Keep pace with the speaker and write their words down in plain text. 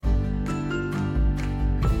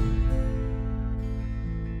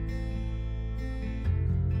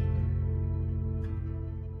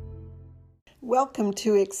Welcome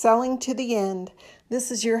to Excelling to the End. This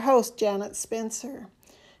is your host, Janet Spencer.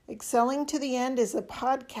 Excelling to the End is a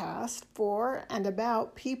podcast for and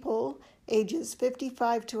about people ages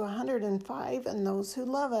 55 to 105 and those who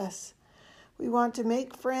love us. We want to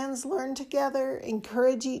make friends, learn together,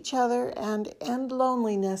 encourage each other, and end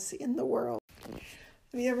loneliness in the world.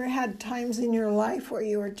 Have you ever had times in your life where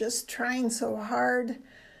you were just trying so hard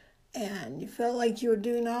and you felt like you were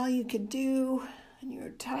doing all you could do and you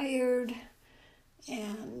were tired,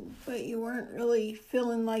 but you weren't really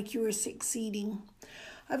feeling like you were succeeding?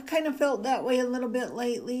 I've kind of felt that way a little bit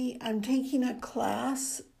lately. I'm taking a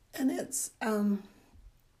class and it's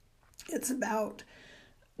about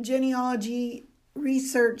genealogy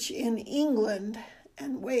research in England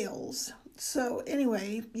and Wales. So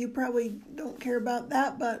anyway, you probably don't care about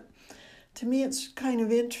that, but to me it's kind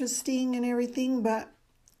of interesting and everything,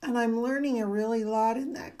 and I'm learning a really lot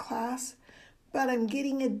in that class, but I'm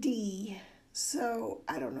getting a D. So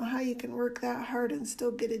I don't know how you can work that hard and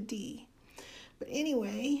still get a D. But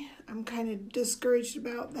anyway, I'm kind of discouraged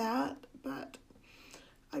about that, but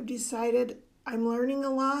I've decided I'm learning a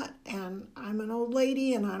lot, and I'm an old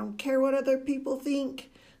lady, and I don't care what other people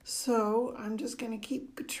think. So I'm just going to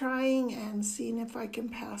keep trying and seeing if I can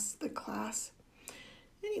pass the class.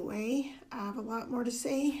 Anyway, I have a lot more to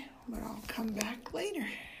say, but I'll come back later.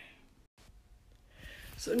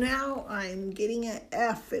 So now I'm getting an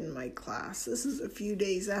F in my class. This is a few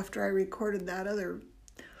days after I recorded that other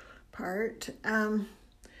part.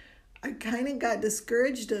 I kind of got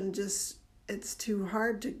discouraged and it's too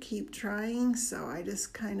hard to keep trying. So I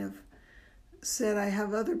just kind of said I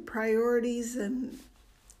have other priorities and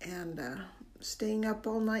staying up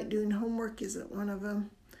all night doing homework isn't one of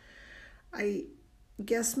them. I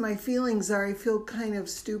guess my feelings are I feel kind of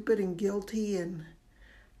stupid and guilty and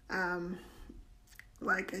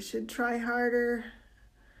like I should try harder,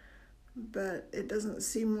 but it doesn't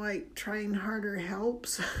seem like trying harder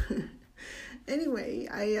helps. Anyway,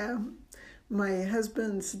 my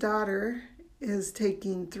husband's daughter is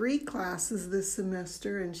taking 3 classes this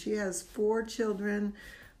semester, and she has 4 children,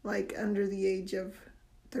 like under the age of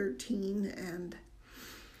 13, and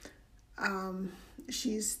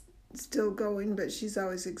she's still going, but she's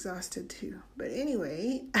always exhausted too. But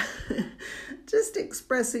anyway, just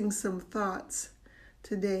expressing some thoughts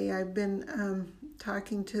today. I've been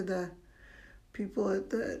talking to the people at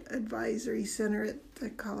the advisory center at the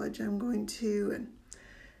college I'm going to, and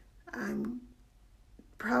I'm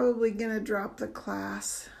probably going to drop the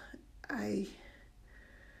class. I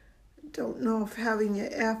don't know if having an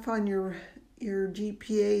F on your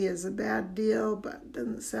GPA is a bad deal, but it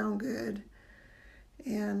doesn't sound good.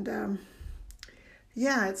 And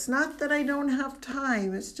it's not that I don't have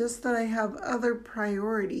time. It's just that I have other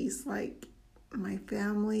priorities like my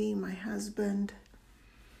family, my husband.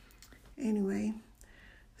 Anyway,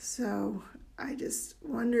 so I just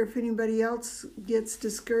wonder if anybody else gets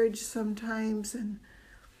discouraged sometimes, and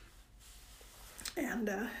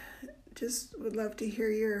just would love to hear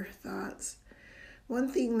your thoughts. One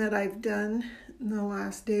thing that I've done in the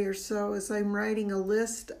last day or so is I'm writing a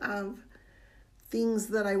list of things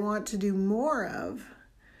that I want to do more of,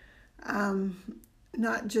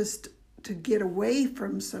 not just to get away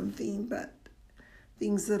from something, but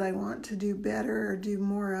things that I want to do better or do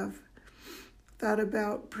more of. Thought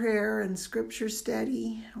about prayer and scripture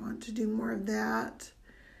study. I want to do more of that.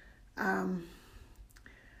 I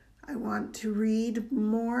want to read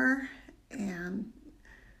more, and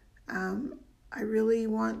I really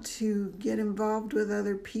want to get involved with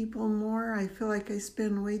other people more. I feel like I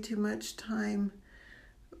spend way too much time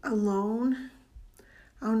alone.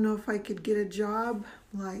 I don't know if I could get a job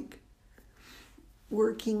like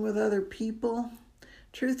working with other people.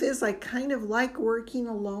 Truth is, I kind of like working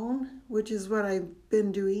alone, which is what I've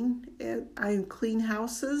been doing. I clean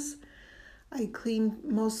houses. I clean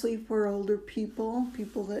mostly for older people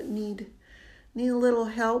that need a little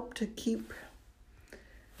help to keep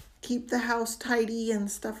the house tidy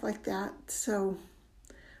and stuff like that. So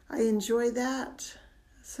I enjoy that.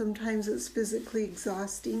 Sometimes it's physically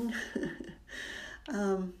exhausting.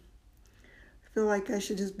 I feel like I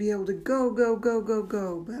should just be able to go,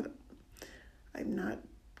 but I'm not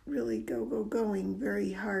really going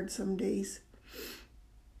very hard some days.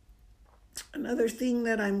 Another thing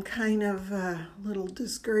that I'm kind of a little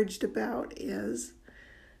discouraged about is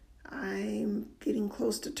I'm getting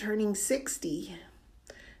close to turning 60.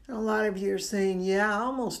 And a lot of you are saying, yeah, I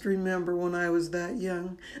almost remember when I was that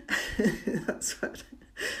young. That's what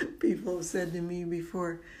people have said to me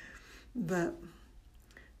before. But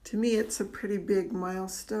to me, it's a pretty big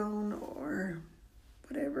milestone or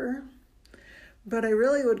whatever. But I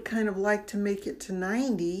really would kind of like to make it to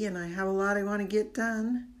 90, and I have a lot I want to get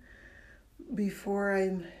done before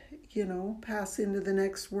I, pass into the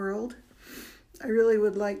next world. I really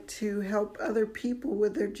would like to help other people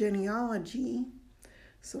with their genealogy.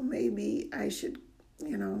 So maybe I should,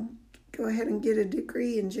 go ahead and get a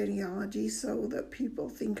degree in genealogy so that people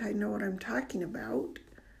think I know what I'm talking about,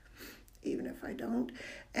 even if I don't.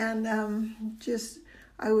 And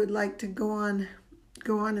I would like to go on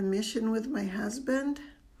a mission with my husband.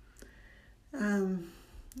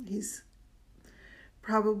 He's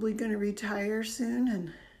probably going to retire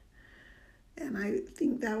soon, and I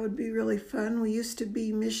think that would be really fun. We used to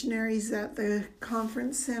be missionaries at the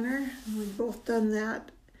conference center. We've both done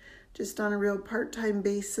that just on a real part-time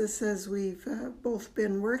basis as we've both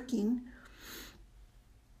been working.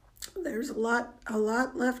 There's a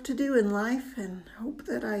lot left to do in life, and hope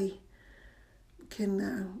that I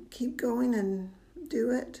can keep going and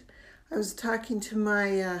do it. I was talking to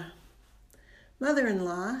my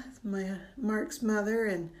mother-in-law, Mark's mother,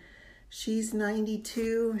 and she's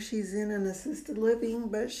 92. She's in an assisted living,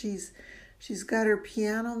 but she's got her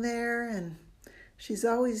piano there, and she's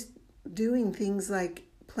always doing things like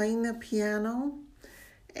playing the piano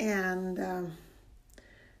and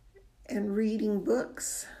reading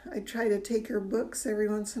books. I try to take her books every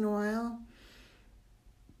once in a while.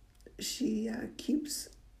 She keeps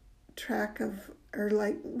track of, or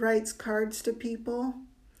writes cards to people.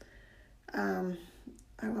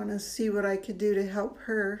 I want to see what I could do to help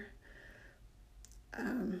her.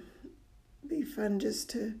 Be fun just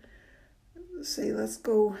to say, let's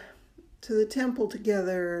go to the temple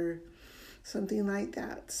together or something like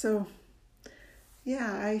that. So,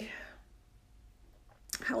 yeah, I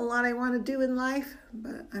have a lot I want to do in life,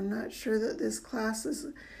 but I'm not sure that this class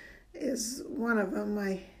is one of them.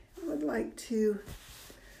 I would like to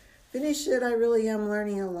finish it. I really am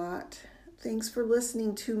learning a lot. Thanks for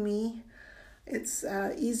listening to me. It's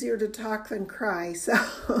easier to talk than cry, so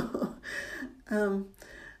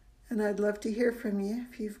and I'd love to hear from you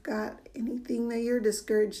if you've got anything that you're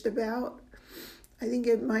discouraged about. I think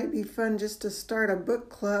it might be fun just to start a book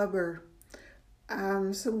club or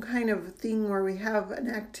some kind of thing where we have an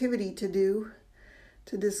activity to do,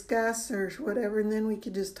 to discuss or whatever, and then we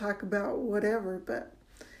could just talk about whatever, but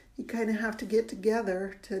you kind of have to get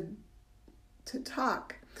together to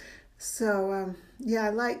talk. So,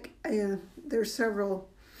 there's several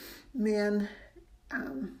men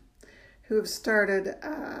who have started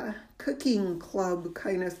a cooking club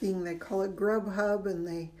kind of thing. They call it Grubhub, and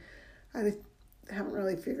I haven't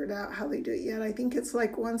really figured out how they do it yet. I think it's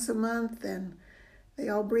like once a month, and they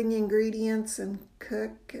all bring ingredients and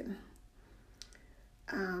cook, and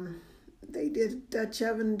they did Dutch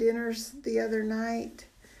oven dinners the other night.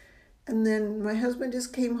 And then my husband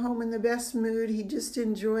just came home in the best mood. He just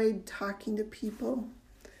enjoyed talking to people.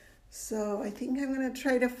 So I think I'm going to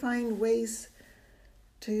try to find ways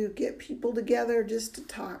to get people together just to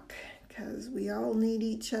talk, because we all need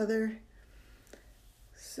each other.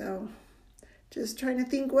 So just trying to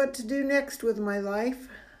think what to do next with my life.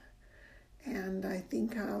 And I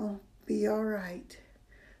think I'll be all right.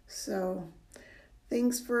 So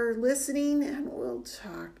thanks for listening, and we'll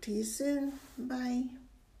talk to you soon. Bye.